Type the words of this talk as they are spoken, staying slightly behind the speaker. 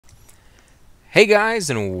Hey guys,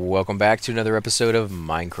 and welcome back to another episode of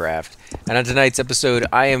Minecraft. And on tonight's episode,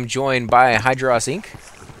 I am joined by Hydros Inc.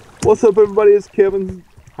 What's up, everybody? It's Kevin.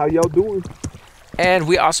 How y'all doing? And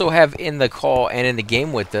we also have in the call and in the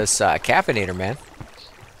game with us, Caffeinator Man.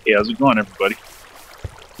 Hey, how's it going, everybody?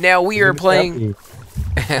 Now we are playing.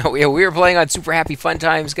 we are playing on Super Happy Fun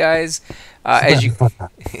Times, guys. As you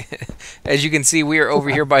can see, we are over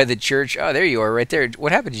here by the church. Oh, there you are, right there.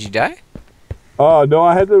 What happened? Did you die? No,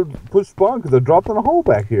 I had to push spawn because I dropped in a hole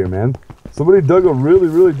back here, man. Somebody dug a really,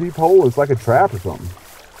 really deep hole. It's like a trap or something.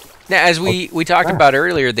 Now, as we talked about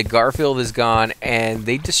earlier, the Garfield is gone, and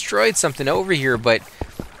they destroyed something over here, but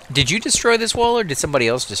did you destroy this wall, or did somebody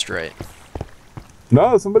else destroy it?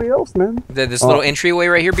 No, somebody else, man. This little entryway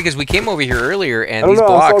right here, because we came over here earlier, and I don't these know,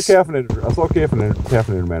 blocks... I saw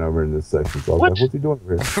Caffeinator Man over in this section, so I was like, what's he doing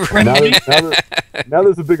over here? Right. Now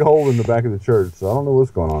there's a big hole in the back of the church, so I don't know what's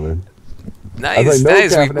going on there. Nice,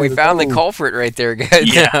 like, nice. No, We found the culprit right there,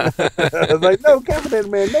 guys. Yeah. I was like, no, Caffeinator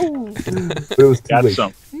Man, no. But it was too Got late.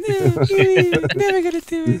 some. Never gonna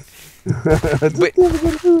do it.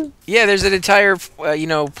 But, yeah, there's an entire,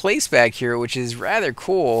 place back here, which is rather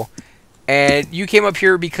cool. And you came up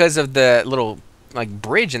here because of the little,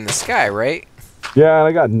 bridge in the sky, right? Yeah, and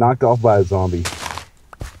I got knocked off by a zombie.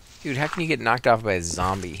 Dude, how can you get knocked off by a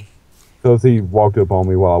zombie? Because he walked up on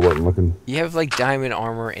me while I wasn't looking. You have, diamond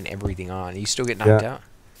armor and everything on. You still get knocked out?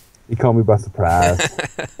 He caught me by surprise.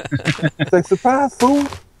 It's like, surprise, fool!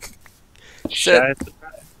 So,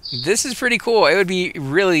 this is pretty cool. It would be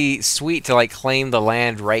really sweet to, claim the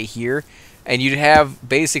land right here. And you'd have,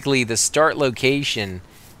 basically, the start location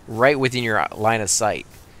right within your line of sight.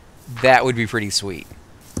 That would be pretty sweet.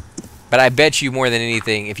 But I bet you more than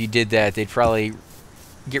anything, if you did that, they'd probably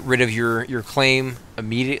get rid of your claim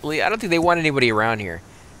immediately. I don't think they want anybody around here,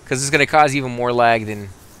 because it's going to cause even more lag than...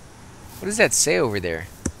 What does that say over there?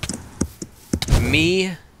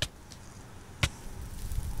 Me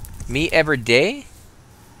every day?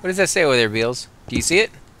 What does that say over there, Beals? Do you see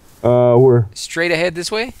it? Where? Straight ahead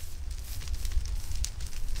this way?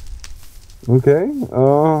 Okay,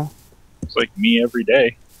 It's like me every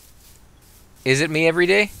day. Is it me every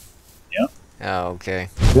day? Yeah. Oh, okay.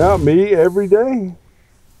 Yeah, me every day.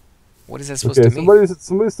 What is that supposed to mean?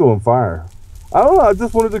 Somebody's still on fire. I don't know, I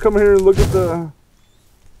just wanted to come here and look at the...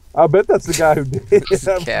 I bet that's the guy who did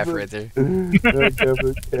it. Calf right there.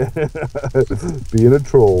 Being a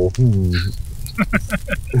troll.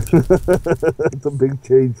 It's a big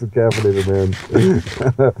change for Caffeinator Man.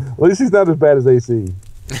 At least he's not as bad as AC.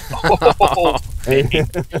 Oh,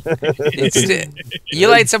 You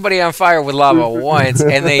light somebody on fire with lava once,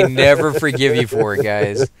 and they never forgive you for it,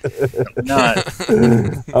 guys. not.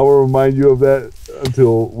 I will remind you of that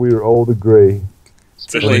until we are old and gray.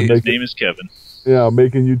 Especially if his name is Kevin. Yeah,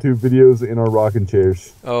 making YouTube videos in our rocking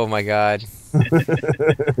chairs. Oh my god.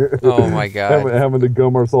 Oh my god. Having to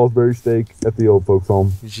gum our Salisbury steak at the old folks'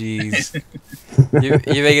 home. Jeez.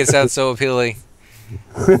 You make it sound so appealing.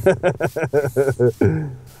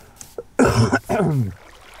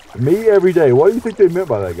 Me every day. What do you think they meant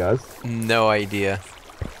by that, guys? No idea.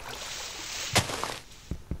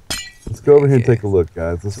 Let's go over here and take a look,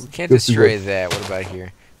 guys. So we can't destroy that. What about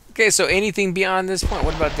here? Okay, so anything beyond this point?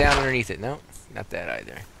 What about down underneath it? No, not that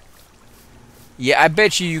either. Yeah, I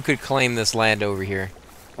bet you could claim this land over here.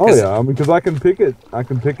 Oh yeah, I mean, because I can pick it. I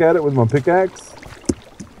can pick at it with my pickaxe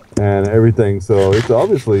and everything. So it's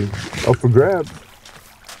obviously up for grabs.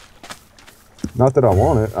 Not that I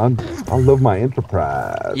want it. I love my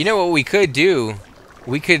enterprise. You know what we could do?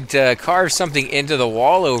 We could carve something into the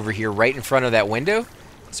wall over here right in front of that window.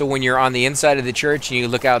 So when you're on the inside of the church and you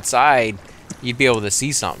look outside, you'd be able to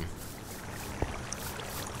see something.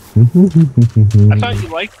 I thought you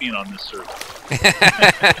liked being on this server.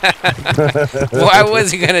 Well, I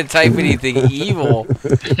wasn't going to type anything evil.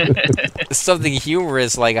 Something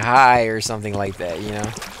humorous like hi or something like that, you know?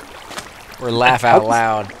 Or laugh out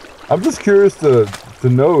loud. I'm just curious to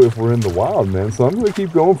know if we're in the wild, man. So I'm gonna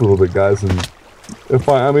keep going for a little bit, guys. And if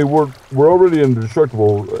I mean, we're already in a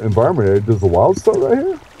destructible environment area. Does the wild start right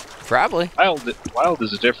here? Probably. Wild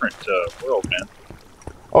is a different world, man.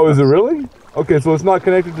 Oh, is it really? Okay, so it's not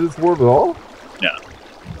connected to this world at all? No.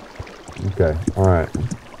 Okay, all right.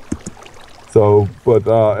 So, but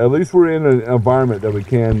at least we're in an environment that we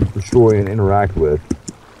can destroy and interact with.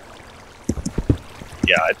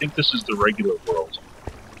 Yeah, I think this is the regular world.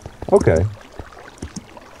 Okay.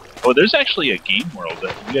 Oh, there's actually a game world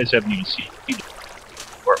that you guys haven't even seen.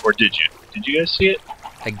 Or did you? Did you guys see it?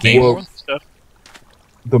 A game world? Stuff?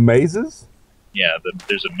 The mazes? Yeah,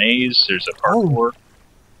 there's a maze, there's a parkour.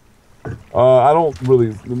 I don't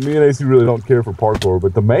really, me and AC really don't care for parkour,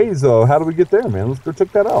 but the maze, how do we get there, man? Let's go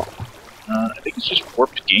check that out. I think think it's just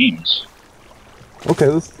Warped Games. Okay,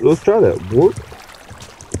 let's try that. Warp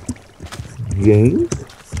Games.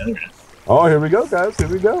 Oh, here we go, guys. Here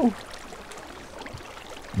we go.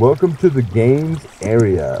 Welcome to the games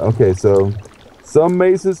area. Okay, so some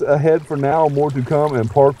mazes ahead for now, more to come, and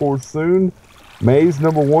parkour soon. Maze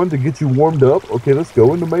number 1 to get you warmed up. Okay, let's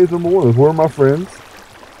go into maze number 1. Where are my friends?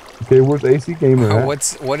 Okay, where's AC Gamer at?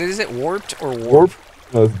 What is it? Warped or warp? Warp.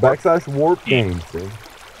 No, it's /warp games. See?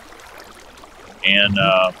 And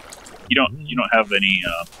you don't have any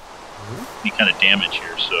kind of damage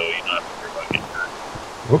here, so you don't have to worry about getting hurt.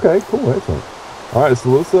 Okay, cool, excellent. All right, so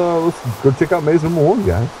let's go check out maze number 1,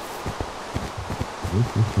 guys.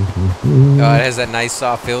 It has that nice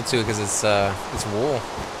soft feel to it because it's wool.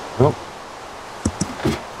 Oh.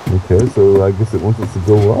 Okay, so I guess it wants us to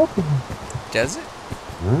go up. Does it?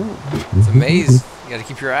 Right. It's a maze. You got to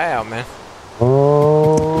keep your eye out, man.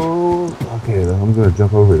 Oh, okay. I'm gonna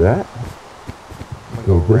jump over that. I'm gonna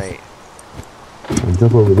go right. I'll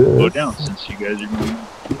jump over this. Go down since you guys are going.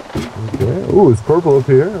 Okay. Oh, it's purple up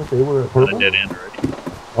here. Okay, we're at purple. On a dead end already.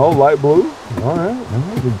 Oh, light blue. All right.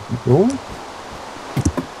 Keep going.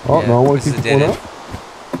 Oh, yeah, no, I want to keep going up.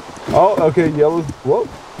 Oh, okay. Yellow's. Whoa.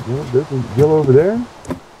 Yeah, there's a yellow over there.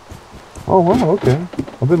 Oh, wow. Okay.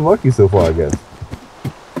 I've been lucky so far, I guess.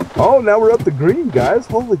 Oh, now we're up to green, guys.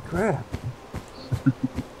 Holy crap.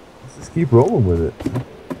 Let's just keep rolling with it.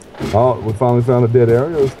 Oh, we finally found a dead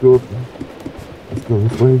area. Let's go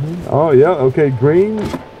this way again. Oh, yeah. Okay, green,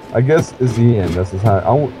 I guess, is the end. That's as high.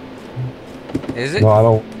 Is it? No, I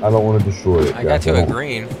don't want to destroy it. I got to a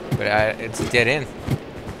green, but it's a dead end.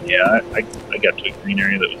 Yeah, I got to a green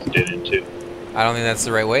area that was dead end, too. I don't think that's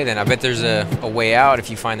the right way, then. I bet there's a way out if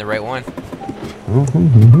you find the right one.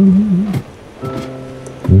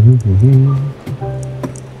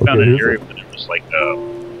 Found an area where there was like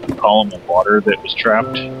a column of water that was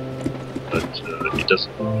trapped, but it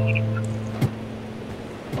doesn't go anywhere.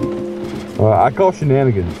 I call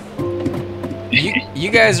shenanigans. You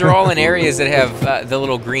guys are all in areas that have the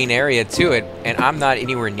little green area to it, and I'm not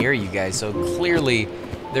anywhere near you guys, so clearly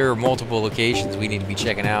there are multiple locations we need to be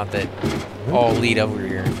checking out that all lead over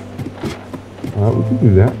here. Alright, we can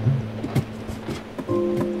do that.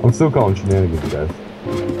 I'm still calling shenanigans, guys.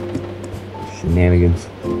 Shenanigans.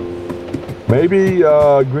 Maybe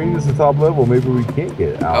green is the top level. Maybe we can't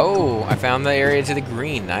get it out. Oh, I found the area to the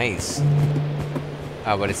green. Nice.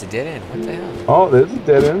 Oh, but it's a dead end. What the hell? Oh, there's a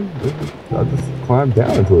dead end. I just climbed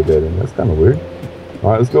down into a dead end. That's kind of weird.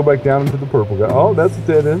 All right, let's go back down into the purple guy. Oh, that's a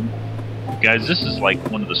dead end. Guys, this is like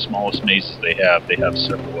one of the smallest mazes they have. They have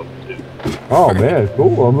several of them, too. Oh, man,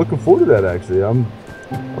 cool. I'm looking forward to that, actually. I'm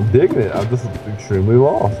digging it. I'm just extremely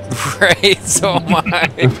lost. Right, so am I.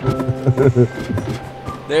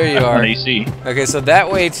 There you are. AC. Okay, so that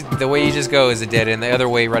way, the way you just go is a dead end. The other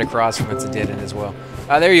way, right across from it's a dead end as well.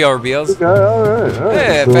 Oh, there you are, Beals. Okay, all right.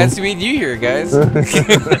 Yeah, so, fancy meeting you here, guys. How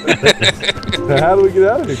do we get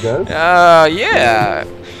out of here, guys? Yeah.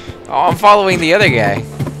 Oh, I'm following the other guy.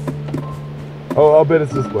 Oh, I'll bet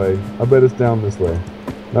it's this way. I bet it's down this way.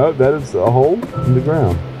 No, that is a hole in the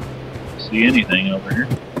ground. See anything over here?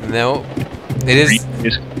 No. It is.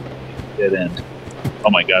 It's dead end. Oh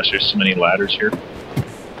my gosh, there's so many ladders here.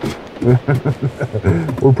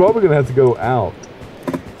 We're probably going to have to go out.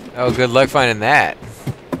 Oh, good luck finding that.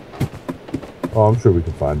 Oh, I'm sure we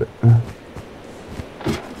can find it.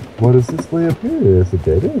 What is this way up here? It's a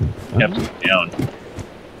dead end. Yep, down.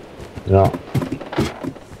 Yeah.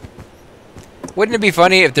 Wouldn't it be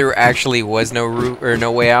funny if there actually was no route or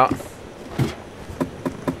no way out?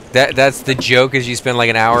 That's the joke, is you spend like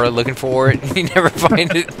an hour looking for it and you never find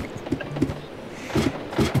it.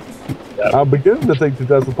 I'm beginning to think that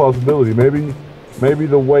that's a possibility. Maybe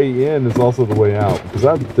the way in is also the way out, because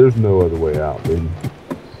there's no other way out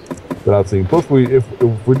that I've seen. Plus, if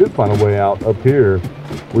we did find a way out up here,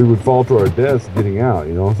 we would fall to our deaths getting out.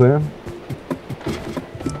 You know what I'm saying?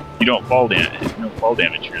 You don't fall damage. No fall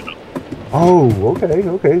damage here, though. Oh, okay.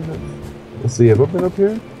 Let's see. Have I been up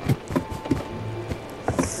here?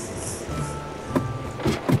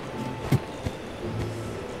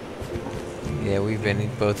 Yeah, we've been in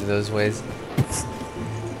both of those ways.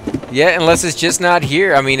 Yeah, unless it's just not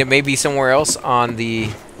here. I mean, it may be somewhere else on the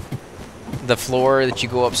floor that you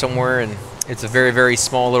go up somewhere, and it's a very, very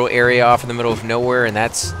small little area off in the middle of nowhere, and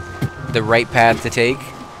that's the right path to take.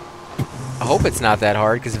 I hope it's not that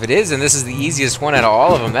hard, because if it is, and this is the easiest one out of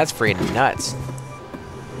all of them, that's freaking nuts.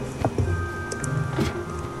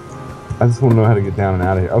 I just want to know how to get down and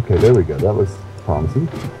out of here. Okay, there we go. That looks promising.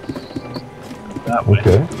 That way.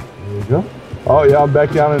 Okay, there we go. Oh, yeah, I'm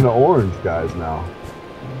back down in the orange, guys, now.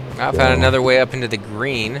 I found another way up into the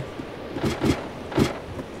green.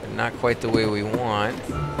 But not quite the way we want.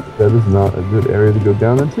 That is not a good area to go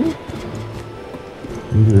down into.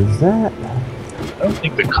 Neither is that. I don't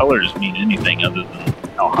think the colors mean anything other than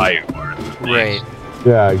how high you are. Right.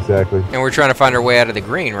 Yeah, exactly. And we're trying to find our way out of the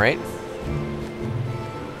green, right?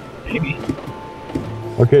 Maybe.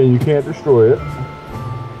 Okay, you can't destroy it.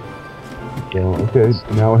 So, okay,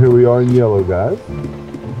 now here we are in yellow, guys.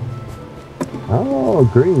 Oh,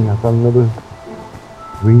 green. I found another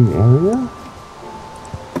green area.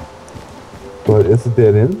 But it's a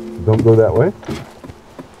dead end. Don't go that way.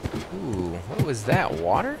 Ooh, what was that?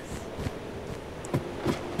 Water?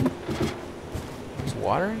 There's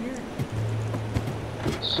water in here?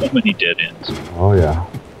 So many dead ends. Oh, yeah.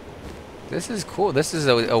 This is cool. This is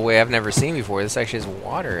a way I've never seen before. This actually has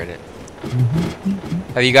water in it.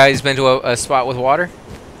 Have you guys been to a spot with water?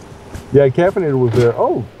 Yeah, Caffeinator was there.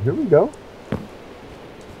 Oh, here we go.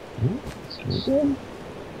 Okay.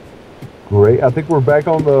 Great. I think we're back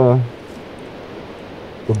on the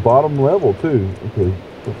bottom level, too. Okay.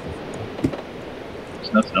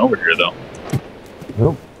 There's nothing over here, though.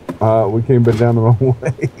 Nope. We came back down the wrong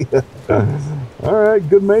way. All right,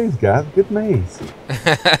 good maze, guys. Good maze.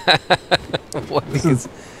 What? Because,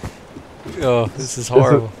 oh, this is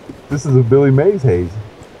horrible. This is a Billy Mays haze.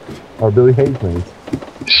 Or Billy Hayes maze.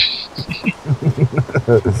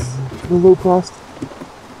 The low cost.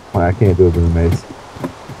 Well, I can't do a Billy Mays.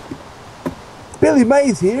 Billy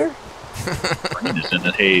Mays here. Brain is in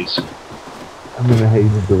the haze. I'm in the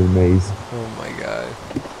haze of Billy Mays. Oh my god.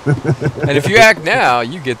 And if you act now,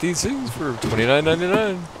 you get these things for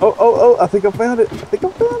 $29.99. Oh, I think I found it.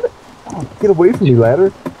 Oh, get away from me,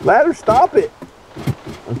 ladder. Ladder, stop it.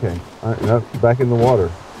 Okay, all right, no, back in the water.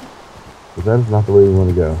 But that is not the way we want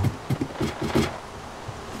to go.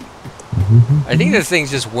 I think this thing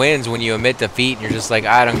just wins when you emit defeat and you're just like,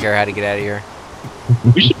 I don't care how to get out of here.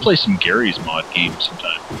 We should play some Gary's mod game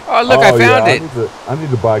sometime. Oh, look, I found it. I need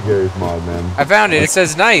to buy Gary's mod, man. I found it. It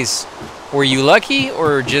says nice. Were you lucky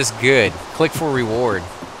or just good? Click for reward.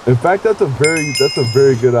 In fact, that's a very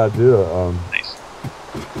good idea. Nice.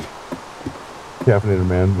 Caffeinator,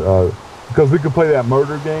 man. Because we could play that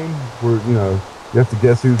murder game where, you know, you have to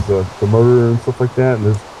guess who's the murderer and stuff like that. And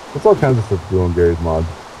there's all kinds of stuff to do on Gary's mod.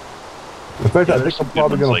 In fact, Yeah, I think I'm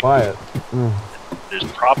probably going to buy it. There's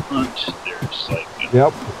Prop Hunt. There's like...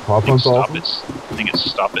 Yep, Prop Hunt's awesome. I think it's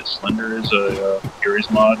Stop It Slender is a Gary's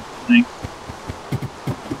mod thing.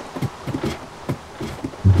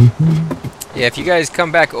 Yeah, if you guys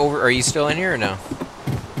come back over, are you still in here or no?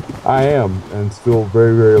 I am, and still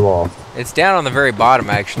very, very lost. It's down on the very bottom,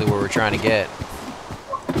 actually, where we're trying to get.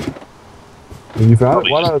 And you found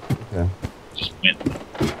Probably it? Why not? Okay. Just went,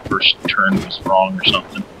 first turn was wrong or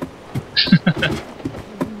something.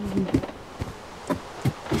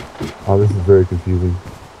 Oh, this is very confusing.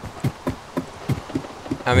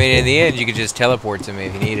 I mean, in the end, you could just teleport to me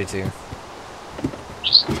if you needed to.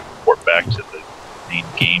 Just port back to the main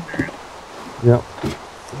game area. Yep.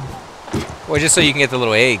 Well, just so you can get the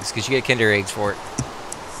little eggs, because you get Kinder eggs for it.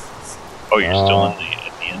 Oh, you're still at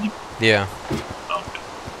the ending? Yeah. Okay.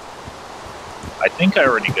 I think I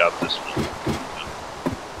already got this one.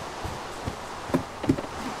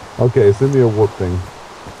 Okay, send me a warp thing.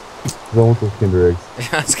 I want those Kinder eggs.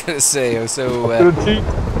 I was going to say, so I'm gonna cheat.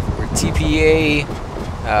 we're TPA,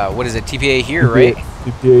 what is it, TPA here, right?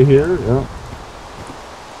 TPA here, yeah.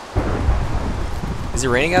 Is it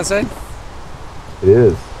raining outside? It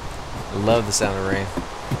is. I love the sound of rain.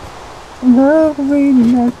 I love the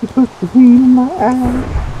rain and you put the rain in my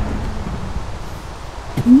eyes.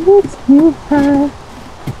 Makes me high.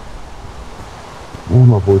 Man,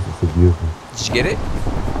 my voice is so beautiful. Did you get it?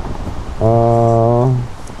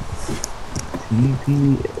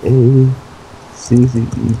 TPA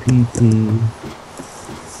CCEPT.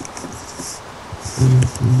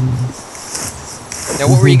 Now,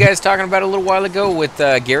 what were you guys talking about a little while ago with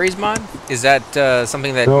Gary's mod? Is that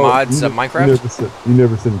something that mods Minecraft? You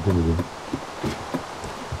never send it to me.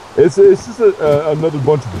 It's just another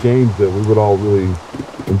bunch of games that we would all really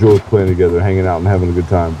enjoy playing together, hanging out and having a good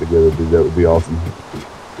time together. Dude, that would be awesome.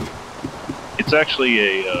 It's actually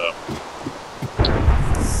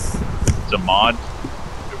it's a mod.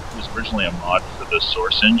 It was originally a mod for the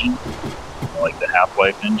Source engine, like the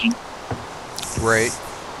Half-Life engine. Right.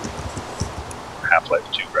 Half-Life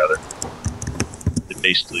 2, rather.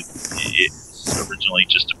 It's originally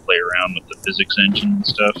just to play around with the physics engine and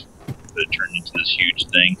stuff, but it turned into this huge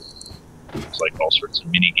thing. It's like all sorts of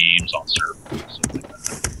mini games on servers and stuff like that.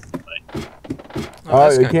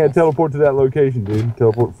 Alright, you can't teleport to that location, dude.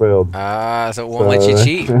 Teleport failed. So it won't let you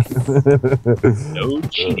cheat. No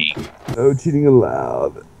cheating. No cheating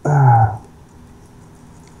allowed.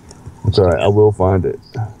 It's alright, I will find it.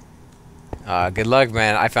 Good luck,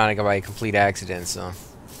 man. I found it by a complete accident, so.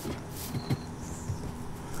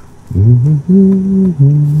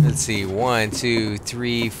 Let's see. 1, 2,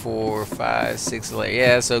 3, 4, 5, 6.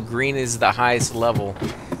 Yeah, so green is the highest level.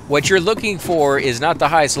 What you're looking for is not the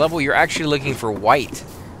highest level. You're actually looking for white,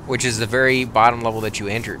 which is the very bottom level that you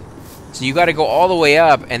entered. So you got to go all the way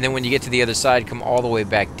up, and then when you get to the other side, come all the way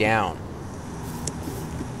back down.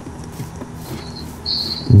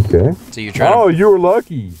 Okay. So you're trying. Oh, you were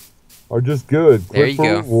lucky, or just good. There you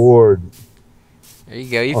go. Reward. There you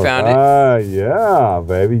go. You found it. Yeah,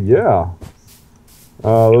 baby. Yeah.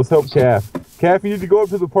 Let's help Calf. Calf, you need to go up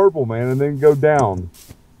to the purple, man, and then go down.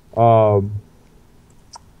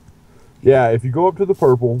 Yeah, if you go up to the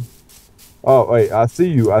purple. Oh, wait, I see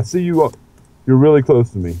you. I see you. You're really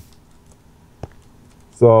close to me.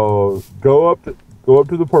 So go up to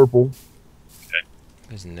the purple. Okay.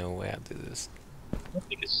 There's no way I'll do this. I don't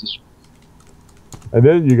think it's this one. And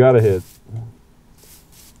then you gotta hit.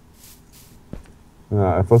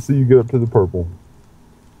 If I see you get up to the purple.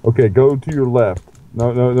 Okay, go to your left.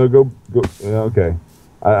 No, go. Yeah, okay.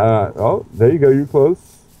 Oh, there you go. You're close.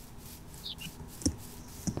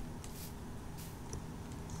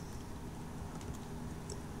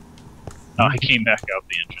 No, I came back out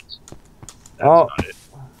the entrance. That's Oh. not it.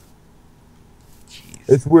 Jeez.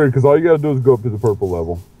 It's weird because all you gotta do is go up to the purple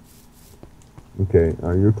level. Okay,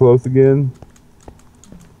 you're close again.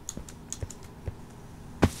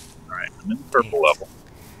 Alright, I'm in the purple level.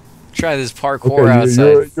 Try this parkour Okay,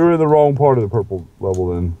 outside. you're in the wrong part of the purple level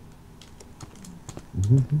then.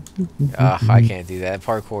 I can't do that.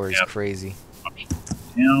 Parkour is Yep. crazy.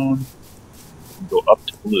 Down. Go up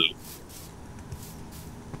to blue.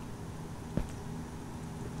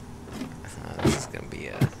 This is gonna be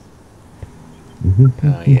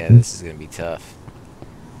oh yeah, this is gonna be tough.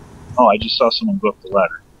 Oh, I just saw someone go up the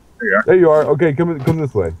ladder. There you are. There you are. Okay, come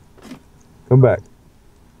this way. Come back.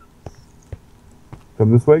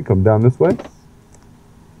 Come this way. Come down this way.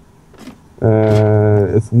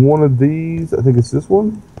 It's one of these. I think it's this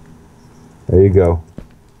one. There you go.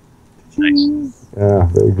 Nice. Yeah,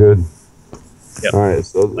 very good. Yep. All right,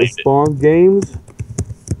 so Landed. let's spawn games.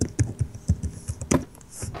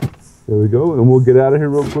 There we go, and we'll get out of here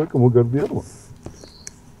real quick, and we'll go to the other one.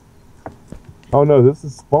 Oh no, this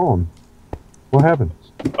is spawn. What happened?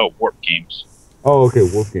 Oh, warp games. Oh, okay,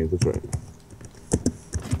 Wolf Games. That's right.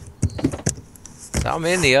 So I'm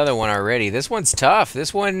in the other one already. This one's tough.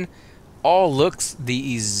 This one all looks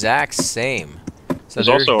the exact same. So There's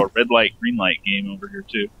also a red light, green light game over here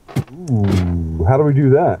too. Ooh, how do we do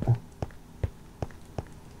that?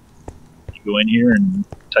 You go in here and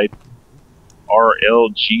type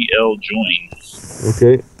RLGL join.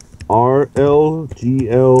 Okay,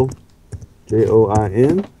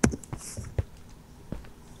 RLGLJOIN.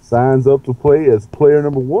 Signs up to play as player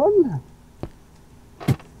number 1.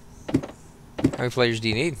 How many players do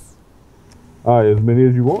you need? As many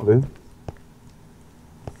as you want, then.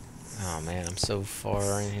 Oh man, I'm so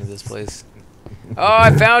far into this place. Oh,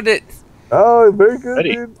 I found it! Oh, very good,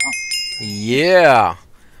 Ready. dude. Yeah!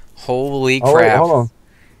 Holy Oh, wait, crap. hold on.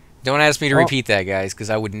 Don't ask me to Oh. repeat that, guys, because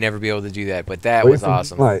I would never be able to do that, but that Wait was for green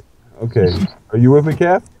awesome. light. Okay. Are you with me,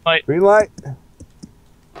 Cap? Light. Green light?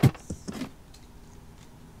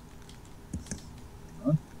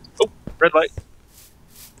 Red light.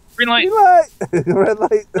 Green light. Green light! Red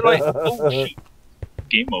light! Red light. Oh, shoot.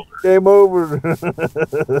 Game over. Game over.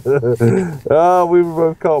 Oh, we were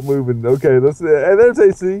both caught moving. Okay, let's see. Hey, there's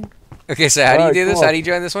AC. Okay, so how do you Alright, do this? come on. How do you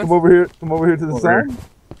join this one? Come over here. Come over here to the Over side.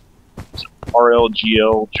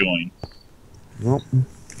 RLGL join. Nope.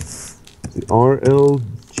 The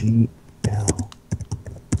RLGL.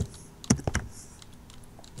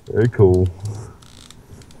 Very cool.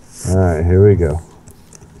 Alright, here we go.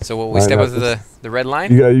 So what, we Alright, step now up to the red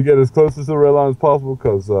line? You get as close to the red line as possible,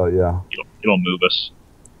 cause yeah. It'll move us.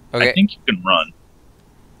 I Okay, think you can run.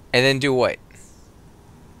 and then do what?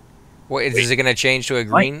 What is it going to change to a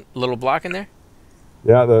green little block in there?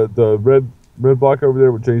 Yeah, the red block over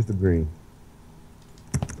there would change to green.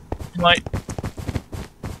 Green light.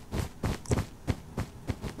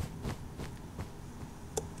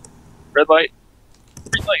 Red light.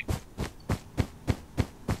 Green light.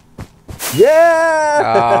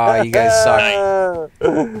 Yeah! Oh, you guys suck.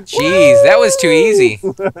 Jeez, that was too easy.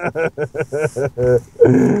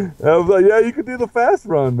 I was like, yeah, you could do the fast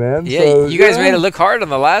run, man. Yeah, So, you guys yeah. made it look hard on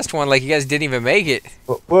the last one, like you guys didn't even make it.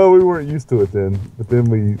 Well, we weren't used to it then, but then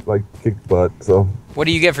we like kicked butt. So What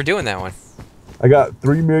do you get for doing that one? I got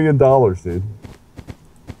 $3 million, dude.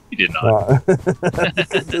 You did not.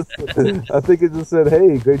 I think it just said,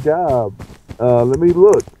 "Hey, great job. Let me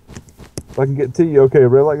look if I can get to you." Okay,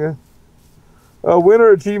 red light.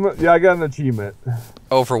 Winner achievement. Yeah, I got an achievement.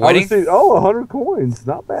 Oh, for I winning? received, 100 coins.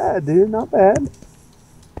 Not bad, dude. Not bad.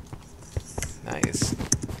 Nice.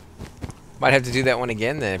 Might have to do that one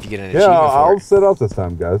again then if you get an Yeah, achievement for I'll it. set up this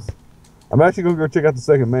time, guys. I'm actually going to go check out the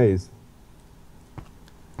second maze.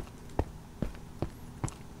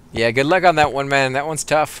 Yeah, good luck on that one, man. That one's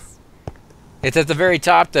tough. It's at the very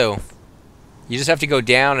top, though. You just have to go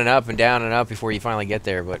down and up and down and up before you finally get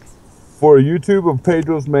there, but... For a YouTube of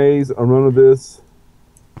Pedro's Maze, a run of this,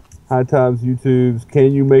 High Times YouTubes,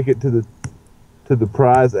 can you make it to the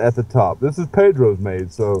prize at the top? This is Pedro's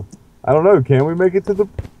Maze, so I don't know. Can we make it to the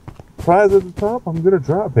prize at the top? I'm gonna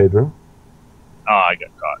try, Pedro. Oh, I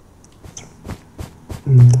got caught.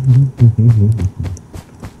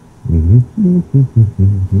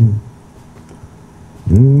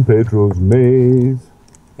 Pedro's Maze.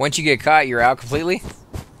 Once you get caught, you're out completely?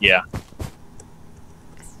 Yeah.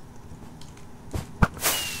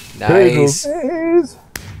 Nice. Pedro's Maze.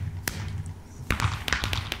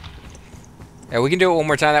 Yeah, we can do it one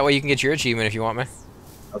more time. That way you can get your achievement if you want, man.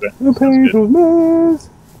 Okay. Pedro's Maze.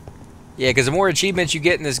 Yeah, because the more achievements you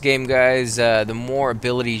get in this game, guys, the more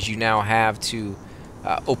abilities you now have to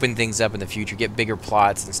open things up in the future, get bigger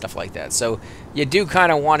plots and stuff like that. So you do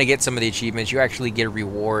kind of want to get some of the achievements. You actually get a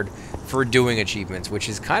reward for doing achievements, which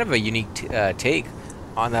is kind of a unique take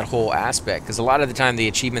on that whole aspect. Because a lot of the time the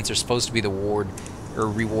achievements are supposed to be the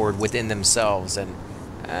reward within themselves, and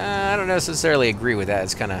I don't necessarily agree with that.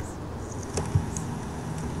 It's kind of...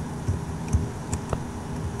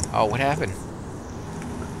 Oh, what happened?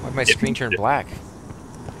 Why did my screen turn black?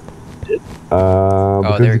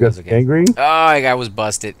 Because there you he got goes again. angry. Oh, I was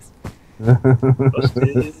busted.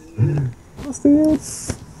 Busted.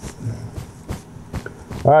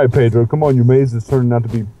 All right, Pedro, come on. Your maze is turning out to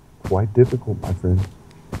be quite difficult, my friend.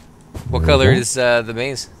 What color is the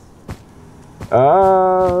maze?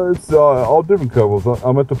 It's all different colors.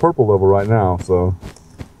 I'm at the purple level right now, so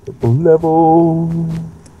purple level.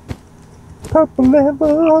 Purple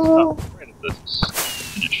level. Right at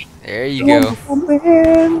this finish. There you go. Wonderful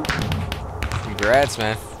man. Congrats,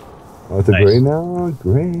 man. Oh, it's a Nice. gray now.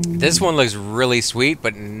 Gray. This one looks really sweet,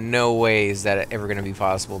 but no way is that ever going to be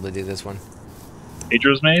possible to do this one.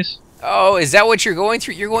 Pedro's Maze? Oh, is that what you're going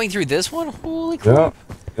through? You're going through this one? Holy crap.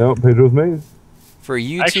 Yeah, Pedro's maze. For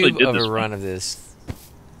actually YouTube did of this a one. run of this.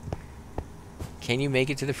 Can you make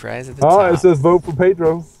it to the prize at the Oh, top? it says vote for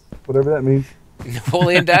Pedro, whatever that means.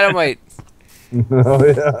 Napoleon Dynamite. Oh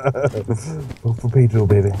yeah, vote for Pedro,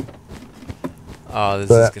 baby. Oh, this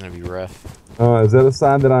So is that- going to be rough. Is that a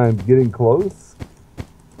sign that I'm getting close,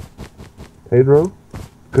 Pedro?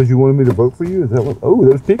 Because you wanted me to vote for you? Is that what? Oh,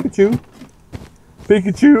 there's Pikachu.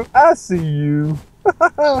 Pikachu, I see you.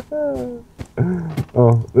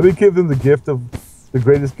 Oh, let me give them the gift of the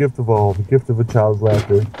greatest gift of all, the gift of a child's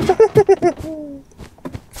laughter.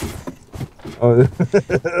 Oh,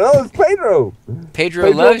 oh, it's Pedro.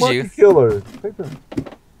 Pedro loves Monkey you. Killer.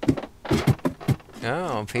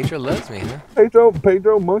 Oh, Pedro loves me, huh?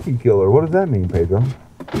 Pedro Monkey Killer. What does that mean, Pedro?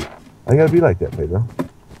 I gotta be like that, Pedro.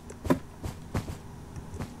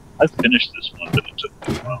 I finished this one, but it took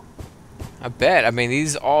me a while. I bet. I mean,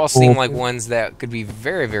 these all seem like ones that could be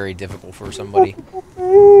very, very difficult for somebody.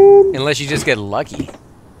 Unless you just get lucky.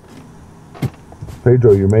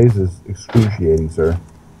 Pedro, your maze is excruciating, sir.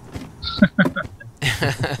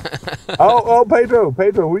 Oh, Pedro, where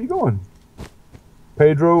are you going?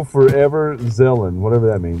 Pedro Forever Zellin, whatever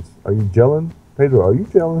that means. Are you gelling? Pedro, are you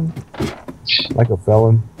gelling? Like a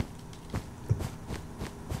felon?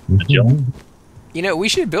 gelling? You know, we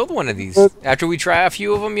should build one of these. After we try a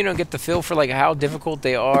few of them, you know, get the feel for like how difficult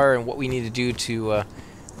they are and what we need to do to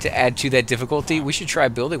add to that difficulty. We should try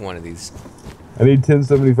building one of these. I need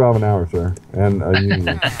 1075 an hour, sir. And a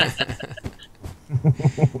union. I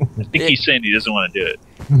think he's saying he doesn't want to do it.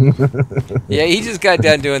 Yeah, he just got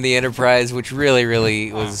done doing the Enterprise, which really,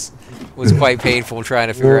 really was quite painful trying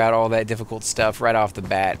to figure out all that difficult stuff right off the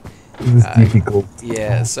bat. This is difficult.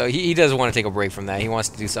 Yeah, so he doesn't want to take a break from that. He wants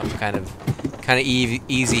to do something kind of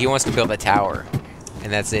easy. He wants to build a tower,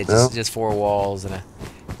 and that's it. Just four walls and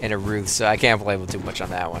a roof. So I can't blame him too much on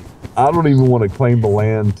that one. I don't even want to claim the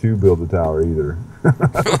land to build the tower either.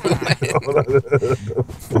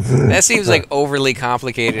 That seems like overly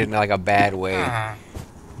complicated in like a bad way.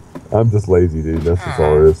 I'm just lazy, dude. That's just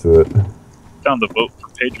all there is to it. Found the vote for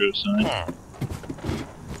Pedro sign. Oh,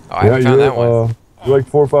 I haven't found that one. You're like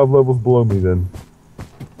 4 or 5 levels below me then.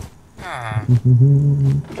 I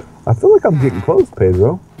feel like I'm getting close,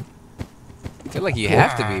 Pedro. I feel like you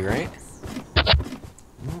have to be, right?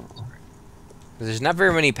 'Cause there's not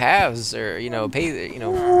very many paths or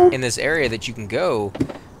in this area that you can go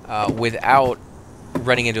without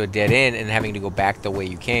running into a dead end and having to go back the way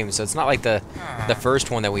you came. So it's not like the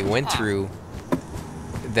first one that we went through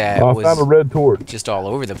that I was found a red torch. just all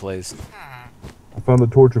over the place. I found the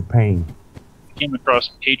torch of pain. Came across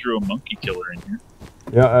Pedro Monkey Killer in here.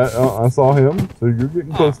 Yeah, I saw him, so you're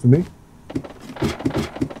getting close to me.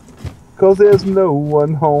 Cause there's no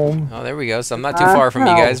one home. Oh, there we go. So I'm not too far from you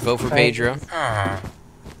guys. Vote for Pedro.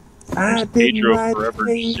 I Pedro didn't forever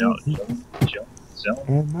selling.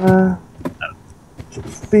 and my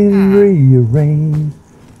just been rearranged.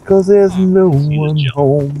 Cause there's no one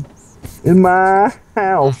home in my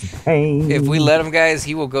house of pain. If we let him, guys,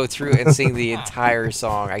 he will go through and sing the entire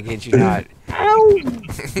song. I kid you not. Ow!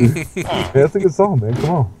 Yeah, that's a good song, man.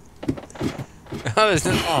 Come on.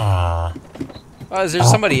 Is there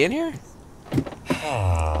somebody in here?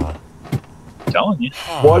 Telling you.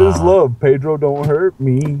 What is love? Pedro, don't hurt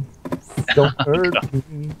me. Don't hurt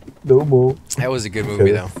me no more. That was a good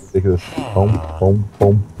movie, though. Ridiculous. Boom, boom,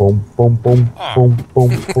 boom, boom, boom, boom, boom,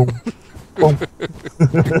 boom, boom, boom.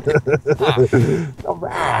 All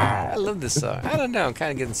right. I love this song. I don't know. I'm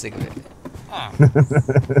kind of getting sick of it.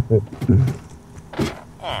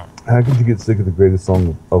 How could you get sick of the greatest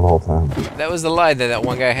song of all time? That was the line that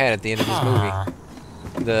one guy had at the end of his movie.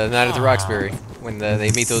 The Night at the Roxbury. When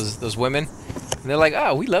they meet those women. And they're like,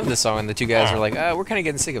 oh, we love this song. And the two guys are like, oh, we're kind of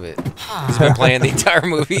getting sick of it. He's been playing the entire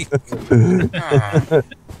movie.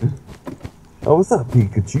 Oh, what's up,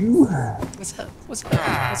 Pikachu? What's up? What's up?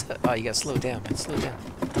 What's up? Oh, you got to slow down, man. Slow down.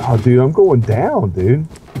 Oh, dude, I'm going down, dude.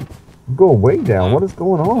 I'm going way down. What is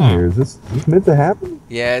going on here? Is this meant to happen?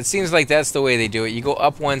 Yeah, it seems like that's the way they do it. You go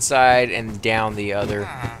up one side and down the other.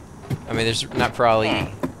 I mean, there's not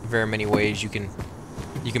probably very many ways you can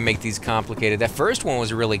make these complicated. That first one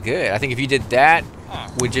was really good. I think if you did that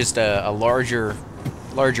with just a larger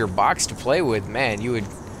box to play with, man, you'd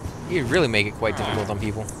really make it quite difficult on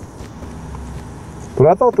people. But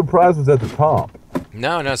I thought the prize was at the top.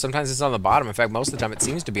 No, sometimes it's on the bottom. In fact, most of the time it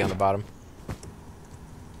seems to be on the bottom.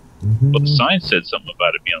 But the sign said something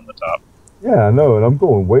about it being on the top. Yeah, I know, and I'm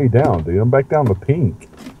going way down, dude. I'm back down to pink.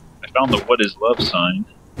 I found the "What is love" sign.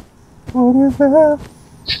 What is love?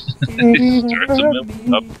 It starts to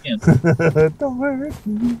move up again. Don't hurt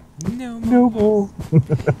me No no more.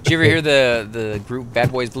 Did you ever hear the group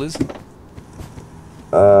Bad Boys Blues?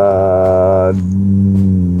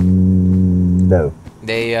 No.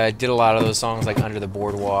 They did a lot of those songs like Under the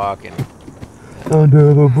Boardwalk and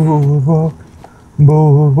Under the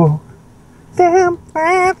boardwalk, damn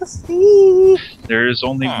fantasy. There is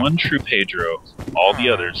only one true Pedro. All the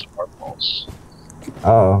others are false.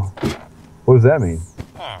 Oh, what does that mean?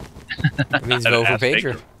 it means vote for Ask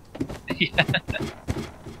Pedro. Yeah.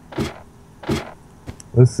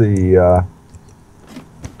 Let's see. But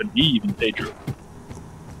even Pedro.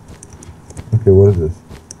 Okay, what is this?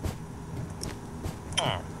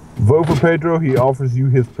 Vote for Pedro. He offers you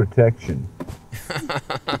his protection.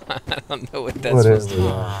 I don't know what that's supposed to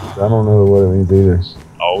Whatever. mean. I don't know what it means either.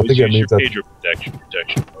 Always think it use your means Pedro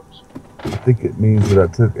protection, folks. I think it means that I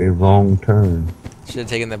took a wrong turn. Should have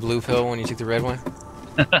taken the blue pill when you took the red one.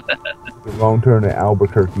 The wrong turn at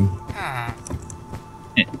Albuquerque.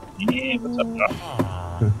 Yeah, what's up, Doc?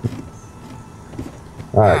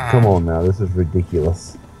 Alright, come on now. This is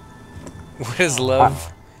ridiculous. What is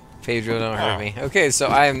love? Pedro, don't hurt me. Okay, so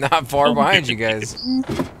I am not far behind you guys.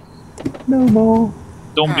 No more.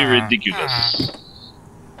 Don't be ridiculous.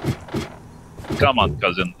 Come on,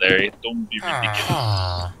 cousin Larry. Don't be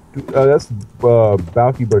ridiculous. That's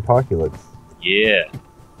Balky Bartoculix. Yeah.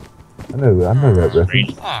 I know that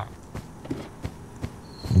reference.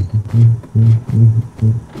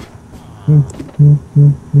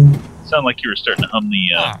 Sound like you were starting to hum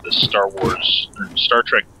the Star Wars or Star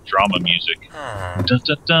Trek drama music. Dun,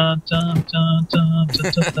 dun, dun, dun, dun, dun, dun,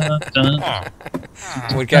 dun, dun,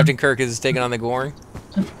 dun. When Captain Kirk is taking on the Gorn.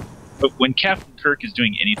 But when Captain Kirk is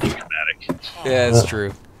doing anything dramatic, Yeah, that's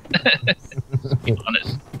true. let's be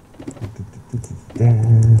honest.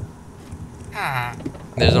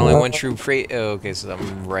 There's only one true Oh, okay, so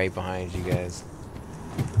I'm right behind you guys.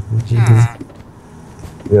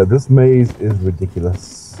 Yeah, this maze is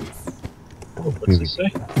ridiculous. Don't be What's it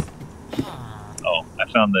say? Oh, I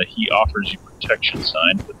found the "He offers you protection"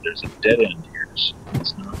 sign, but there's a dead end here, so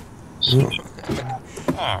it's not. Sweet.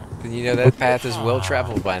 And you know that path is well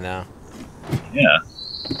traveled by now. Yeah.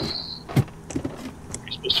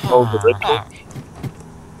 You're supposed to follow the red torch.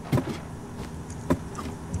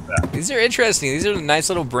 These are interesting. These are nice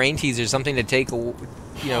little brain teasers, something to take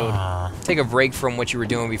a break from what you were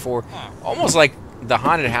doing before. Almost like the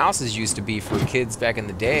haunted houses used to be for kids back in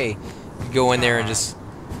the day. You go in there and just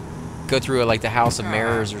go through like the House of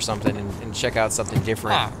Mirrors or something and check out something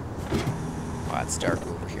different. Wow, it's dark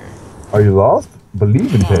over here. Are you lost?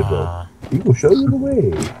 Believe in Pedro. He will show you the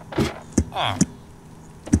way.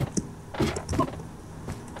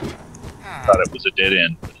 Thought it was a dead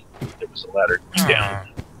end, but there was a ladder down.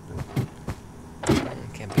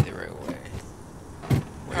 Can't be the right way.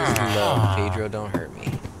 Where's the love? Pedro, don't hurt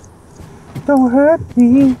me. Don't hurt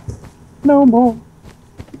me no more.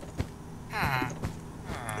 I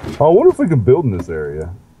wonder if we can build in this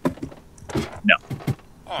area. No.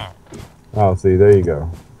 Oh, see, there you go.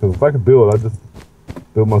 Because if I could build, I'd just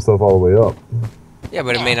build myself all the way up. Yeah,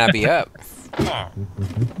 but it may not be up.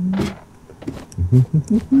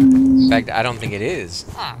 In fact, I don't think it is.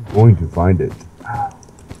 I'm going to find it. I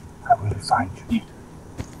will find you.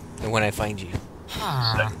 And when I find you.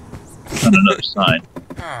 On another sign.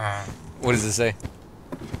 What does it say?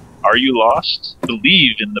 Are you lost?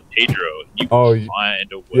 Believe in the Pedro. You will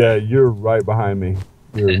find a way. Yeah, you're right behind me.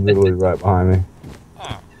 You're literally right behind me.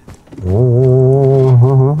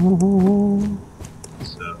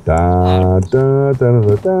 So, Da, da, da, da,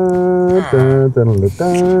 da, da, da, da,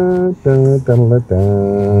 da, da, da.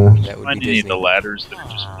 That would find be any of the Disney. ladders that are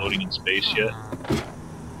just floating in space yet?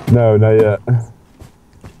 No, not yet.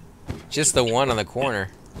 Just the one on the corner.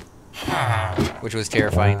 Which was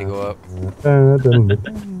terrifying to go up.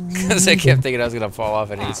 Because I kept thinking I was going to fall off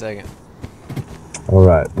at any second.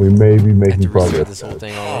 Alright, we may be I have making to restart progress. this whole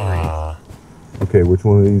thing all over. Okay, which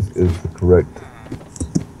one of these is the correct?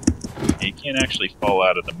 You can't actually fall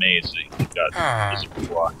out of the maze. You've got visible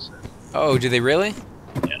blocks. Oh, do they really?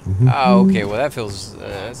 Yeah. Oh, okay. Well, that feels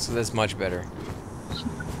that's much better.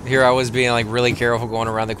 Here I was being like really careful going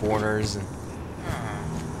around the corners,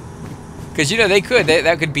 because you know they could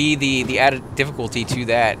that could be the added difficulty to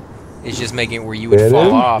that is just making it where you would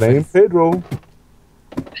fall off. Name Pedro.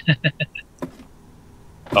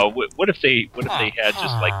 Oh, what if they had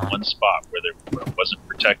just like one spot where it wasn't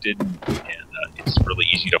protected and it's really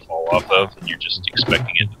easy to fall off of, and you're just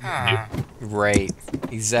expecting it to do. Right.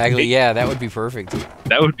 Exactly. Yeah, that would be perfect.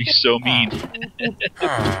 That would be so mean.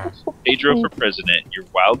 Pedro for president. Your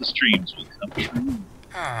wildest dreams will come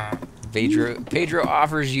true. Pedro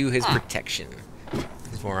offers you his protection.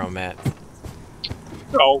 That's where I'm at.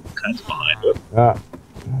 They're all kinds of behind. Oh, Ah,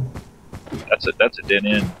 that's a dead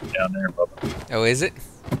end down there, Bubba. Oh, is it?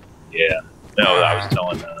 Yeah. No, I was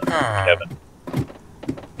telling Kevin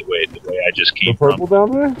the way I just the came purple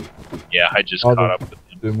from. down there? Yeah, I just Oh, caught up with him.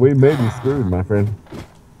 Then we may be screwed, my friend.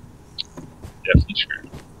 Definitely screwed.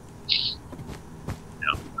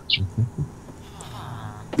 No, that's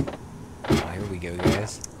Oh, here we go,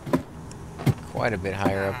 guys. Quite a bit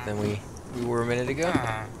higher up than we were a minute ago.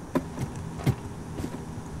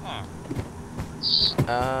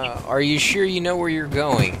 Are you sure you know where you're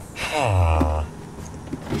going?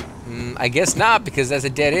 I guess not, because that's a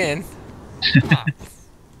dead end.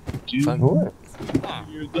 Dude, Fun. What?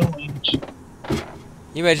 you're going.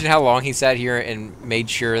 You imagine how long he sat here and made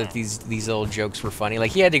sure that these little jokes were funny.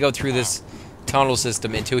 Like he had to go through this tunnel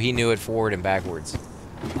system until he knew it forward and backwards.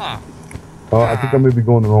 Oh, I think I may be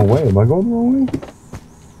going the wrong way. Am I going the wrong way?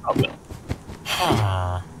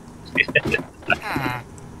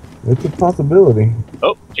 It's a possibility.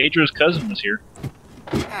 Oh, Pedro's cousin was here.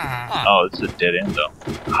 Oh, it's a dead end though.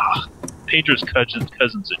 Pedro's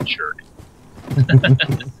cousin's a jerk.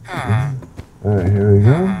 Alright, here we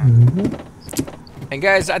go. And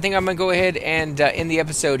guys, I think I'm going to go ahead and end the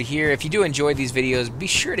episode here. If you do enjoy these videos, be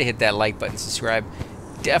sure to hit that like button, subscribe.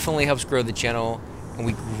 Definitely helps grow the channel, and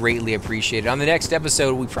we greatly appreciate it. On the next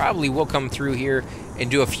episode, we probably will come through here and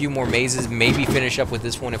do a few more mazes, maybe finish up with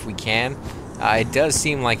this one if we can. It does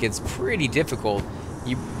seem like it's pretty difficult.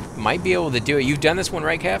 You might be able to do it. You've done this one,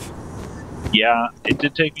 right, Calf? Yeah, it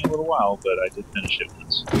did take me a little while, but I did finish it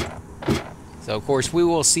once. So, of course, we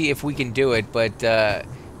will see if we can do it, but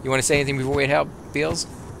you want to say anything before we head out, Beals?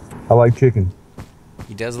 I like chicken.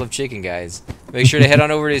 He does love chicken, guys. Make sure to head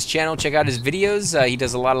on over to his channel, check out his videos. He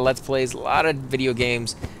does a lot of Let's Plays, a lot of video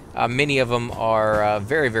games. Many of them are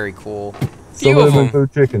very, very cool. Few of them,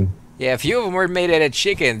 Chicken. yeah, a few of them were made out of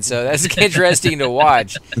chicken, so that's interesting to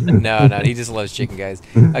watch. No, he just loves chicken, guys.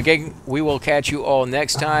 Again, we will catch you all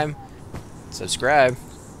next time. Subscribe.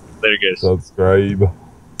 Later, guys. Subscribe.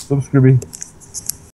 Subscribe.